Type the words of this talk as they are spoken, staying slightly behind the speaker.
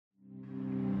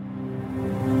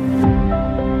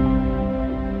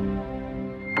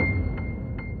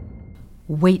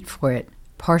Wait for it.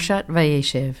 Parshat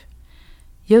Vayeshev.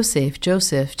 Yosef,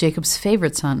 Joseph, Jacob's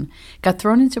favorite son, got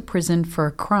thrown into prison for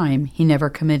a crime he never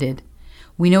committed.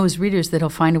 We know as readers that he'll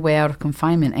find a way out of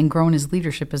confinement and grow in his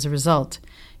leadership as a result.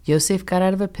 Yosef got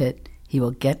out of a pit. He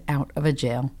will get out of a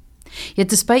jail. Yet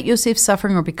despite Yosef's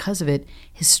suffering, or because of it,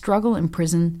 his struggle in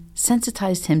prison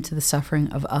sensitized him to the suffering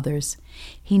of others.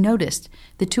 He noticed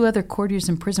the two other courtiers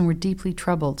in prison were deeply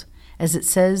troubled. As it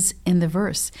says in the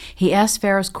verse, he asked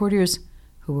Pharaoh's courtiers,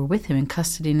 who were with him in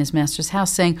custody in his master's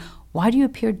house, saying, "Why do you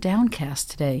appear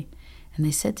downcast today?" And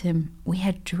they said to him, "We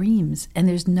had dreams, and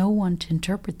there's no one to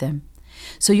interpret them."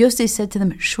 So Yosef said to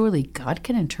them, "Surely God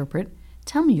can interpret.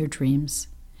 Tell me your dreams."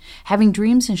 Having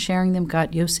dreams and sharing them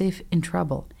got Yosef in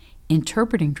trouble.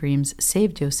 Interpreting dreams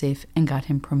saved Yosef and got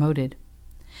him promoted.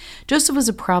 Joseph was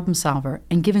a problem solver,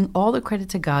 and giving all the credit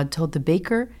to God, told the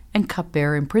baker and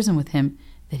cupbearer in prison with him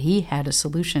that he had a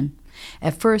solution.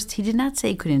 At first, he did not say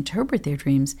he could interpret their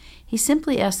dreams. He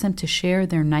simply asked them to share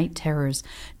their night terrors,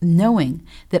 knowing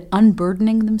that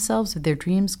unburdening themselves of their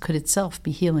dreams could itself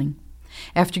be healing.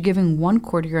 After giving one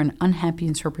courtier an unhappy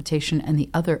interpretation and the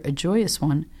other a joyous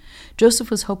one, Joseph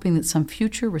was hoping that some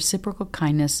future reciprocal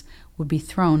kindness would be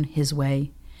thrown his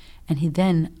way. And he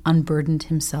then unburdened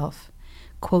himself.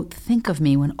 Quote, "Think of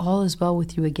me when all is well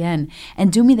with you again,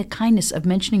 and do me the kindness of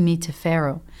mentioning me to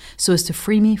Pharaoh, so as to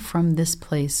free me from this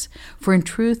place. For in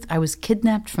truth I was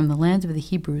kidnapped from the land of the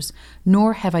Hebrews,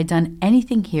 nor have I done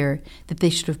anything here that they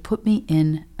should have put me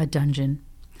in a dungeon."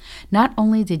 Not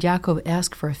only did Yaakov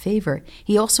ask for a favor,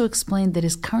 he also explained that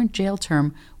his current jail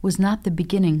term was not the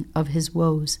beginning of his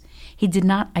woes. He did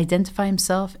not identify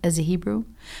himself as a Hebrew,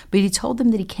 but he told them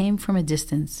that he came from a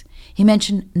distance. He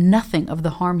mentioned nothing of the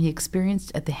harm he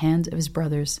experienced at the hands of his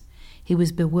brothers. He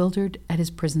was bewildered at his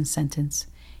prison sentence.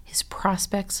 His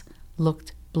prospects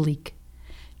looked bleak.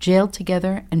 Jailed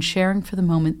together and sharing for the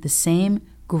moment the same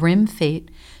grim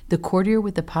fate, the courtier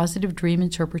with the positive dream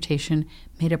interpretation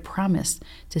made a promise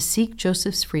to seek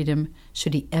Joseph's freedom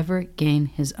should he ever gain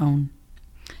his own.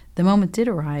 The moment did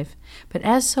arrive, but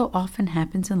as so often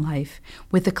happens in life,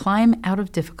 with the climb out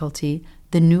of difficulty,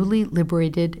 the newly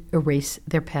liberated erase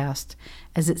their past.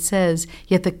 As it says,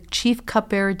 "Yet the chief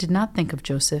cupbearer did not think of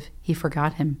Joseph, he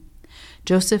forgot him."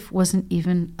 Joseph wasn't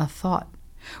even a thought.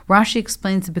 Rashi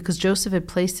explains that because Joseph had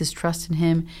placed his trust in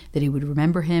him, that he would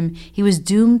remember him, he was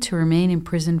doomed to remain in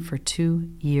prison for 2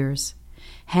 years.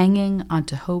 Hanging on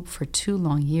to hope for 2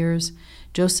 long years,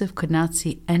 Joseph could not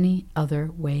see any other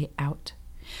way out.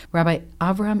 Rabbi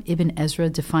Avraham ibn Ezra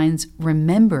defines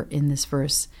remember in this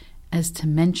verse as to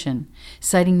mention,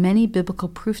 citing many biblical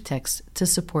proof texts to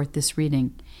support this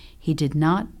reading. He did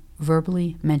not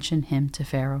verbally mention him to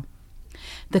Pharaoh.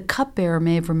 The cupbearer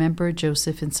may have remembered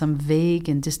Joseph in some vague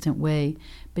and distant way,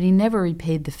 but he never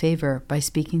repaid the favor by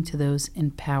speaking to those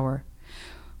in power.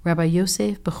 Rabbi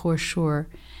Yosef Bechor Shur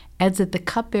adds that the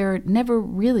cupbearer never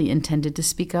really intended to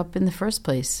speak up in the first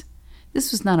place.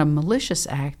 This was not a malicious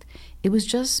act, it was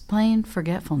just plain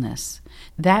forgetfulness.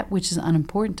 That which is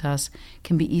unimportant to us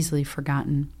can be easily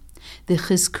forgotten. The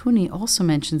Chizkuni also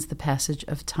mentions the passage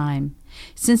of time.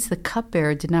 Since the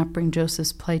cupbearer did not bring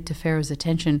Joseph's plight to Pharaoh's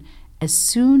attention as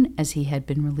soon as he had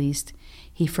been released,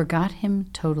 he forgot him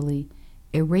totally,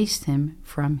 erased him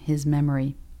from his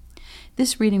memory.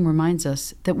 This reading reminds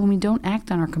us that when we don't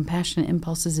act on our compassionate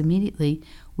impulses immediately,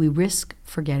 we risk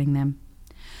forgetting them.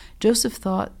 Joseph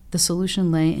thought the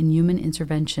solution lay in human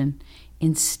intervention.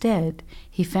 Instead,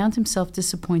 he found himself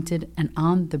disappointed and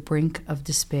on the brink of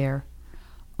despair.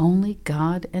 Only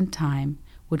God and time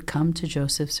would come to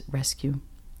Joseph's rescue.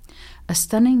 A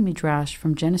stunning midrash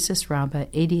from Genesis Rabbah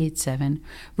 88:7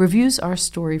 reviews our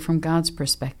story from God's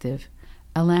perspective.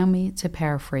 Allow me to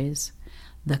paraphrase.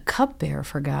 "The cupbearer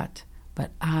forgot,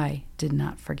 but I did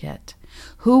not forget.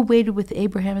 Who waited with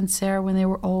Abraham and Sarah when they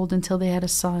were old until they had a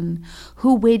son?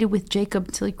 Who waited with Jacob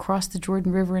until he crossed the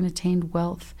Jordan River and attained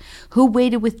wealth? Who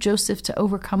waited with Joseph to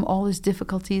overcome all his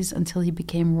difficulties until he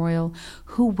became royal?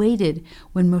 Who waited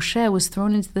when Moshe was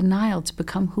thrown into the Nile to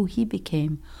become who he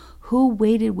became? Who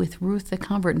waited with Ruth the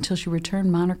convert until she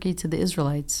returned monarchy to the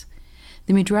Israelites?"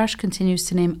 The Midrash continues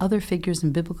to name other figures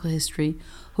in biblical history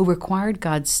who required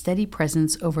God's steady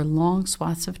presence over long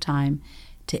swaths of time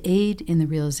to aid in the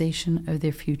realization of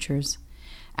their futures.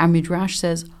 Our Midrash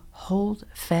says, hold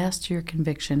fast to your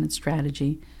conviction and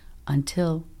strategy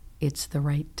until it's the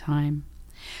right time.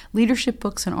 Leadership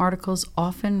books and articles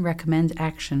often recommend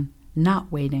action,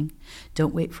 not waiting.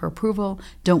 Don't wait for approval.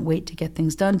 Don't wait to get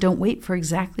things done. Don't wait for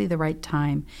exactly the right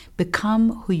time.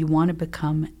 Become who you want to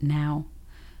become now.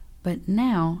 But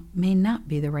now may not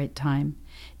be the right time.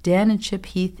 Dan and Chip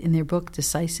Heath, in their book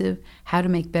Decisive, How to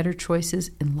Make Better Choices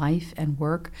in Life and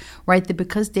Work, write that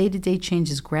because day-to-day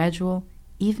change is gradual,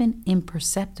 even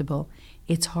imperceptible,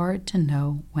 it's hard to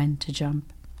know when to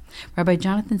jump. Rabbi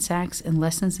Jonathan Sachs in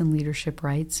Lessons in Leadership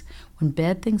writes, when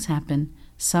bad things happen,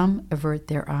 some avert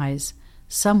their eyes,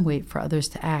 some wait for others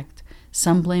to act,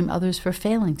 some blame others for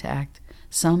failing to act,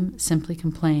 some simply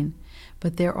complain.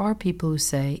 But there are people who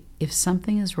say, if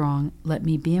something is wrong, let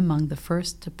me be among the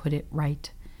first to put it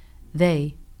right.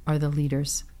 They are the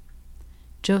leaders.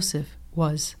 Joseph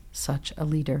was such a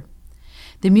leader.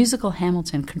 The musical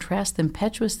Hamilton contrasts the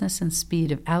impetuousness and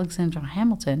speed of Alexander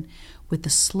Hamilton with the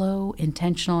slow,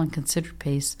 intentional, and considered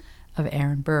pace of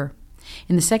Aaron Burr.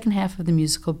 In the second half of the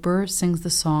musical, Burr sings the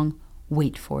song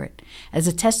Wait for It, as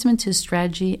a testament to his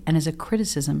strategy and as a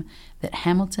criticism that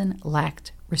Hamilton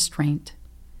lacked restraint.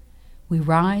 We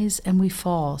rise and we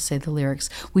fall, say the lyrics.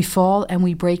 We fall and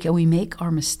we break and we make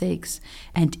our mistakes.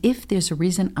 And if there's a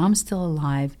reason I'm still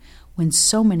alive when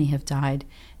so many have died,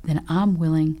 then I'm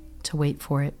willing to wait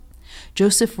for it.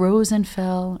 Joseph rose and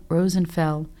fell,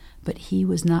 but he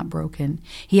was not broken.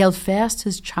 He held fast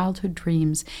his childhood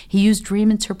dreams. He used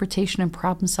dream interpretation and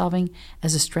problem solving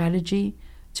as a strategy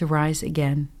to rise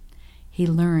again. He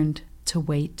learned to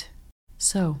wait.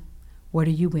 So, what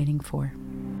are you waiting for?